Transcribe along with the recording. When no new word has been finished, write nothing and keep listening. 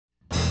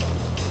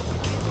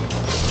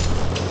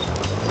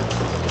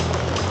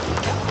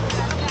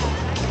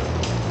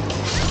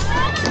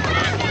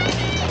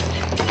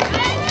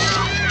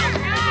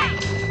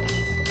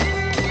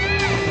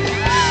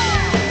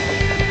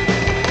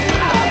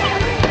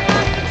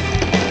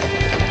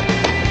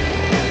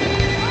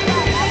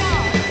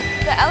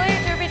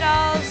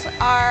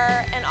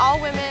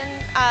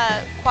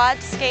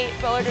quad skate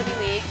roller derby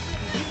league.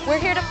 We're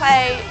here to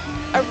play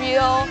a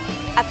real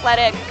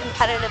athletic,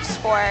 competitive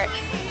sport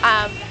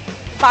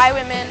by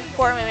women,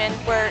 for women.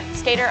 We're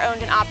skater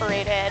owned and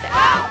operated. Go,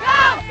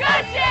 go,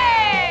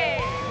 Gucci!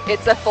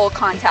 It's a full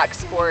contact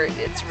sport.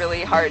 It's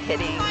really hard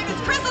hitting.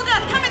 It's Crystal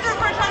Death coming through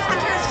for Josh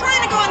Frontiers,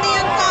 trying to go on the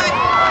inside.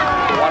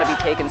 We want to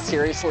be taken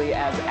seriously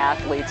as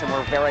athletes, and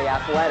we're very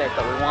athletic,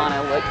 but we want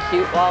to look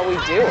cute while we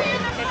do it.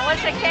 Okay,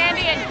 Melissa,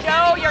 Candy, and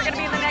Joe, you're going to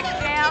be in the next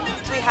jam.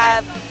 We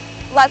have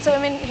lots of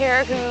women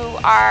here who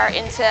are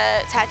into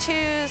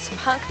tattoos,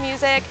 punk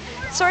music.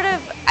 Sort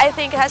of, I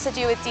think it has to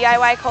do with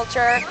DIY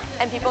culture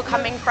and people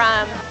coming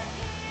from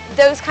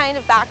those kind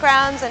of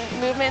backgrounds and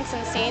movements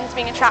and scenes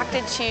being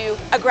attracted to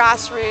a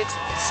grassroots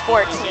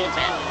sports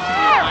movement.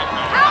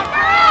 Help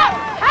her out!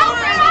 Help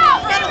her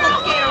out!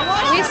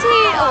 We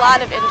see a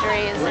lot of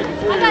injuries.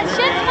 I got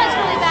shin splints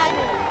really bad.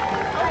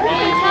 Can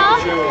you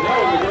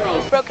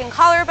tell? Broken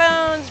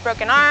collarbones,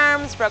 broken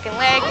arms, broken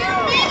legs. We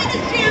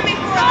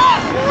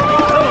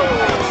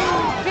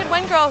had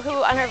one girl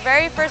who on her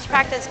very first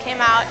practice came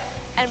out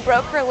and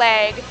broke her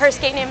leg. Her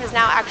skate name is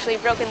now actually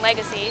Broken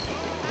Legacy.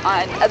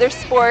 On other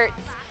sports,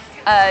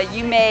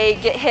 you may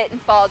get hit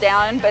and fall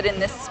down, but in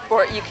this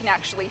sport you can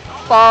actually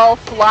fall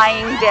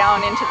flying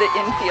down into the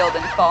infield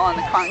and fall on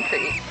the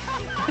concrete.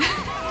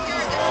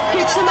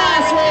 Kick some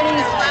ass,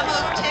 ladies.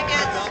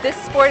 This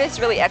sport is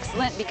really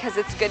excellent because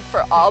it's good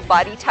for all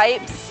body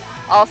types,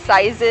 all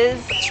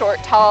sizes,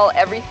 short, tall,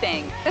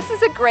 everything. This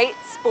is a great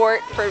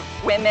sport for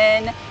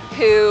women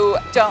who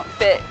don't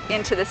fit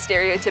into the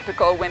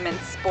stereotypical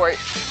women's sport.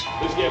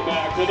 Let's get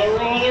back to the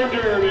roller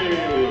derby.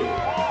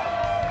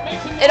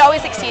 It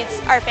always exceeds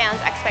our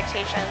fans'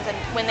 expectations, and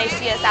when they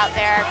see us out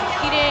there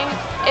competing,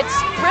 it's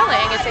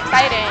thrilling, it's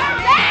exciting.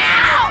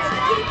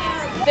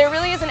 There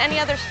really isn't any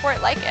other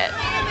sport like it.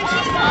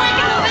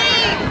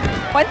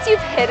 Once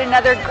you've hit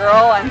another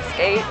girl on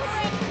skates,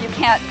 you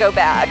can't go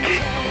back.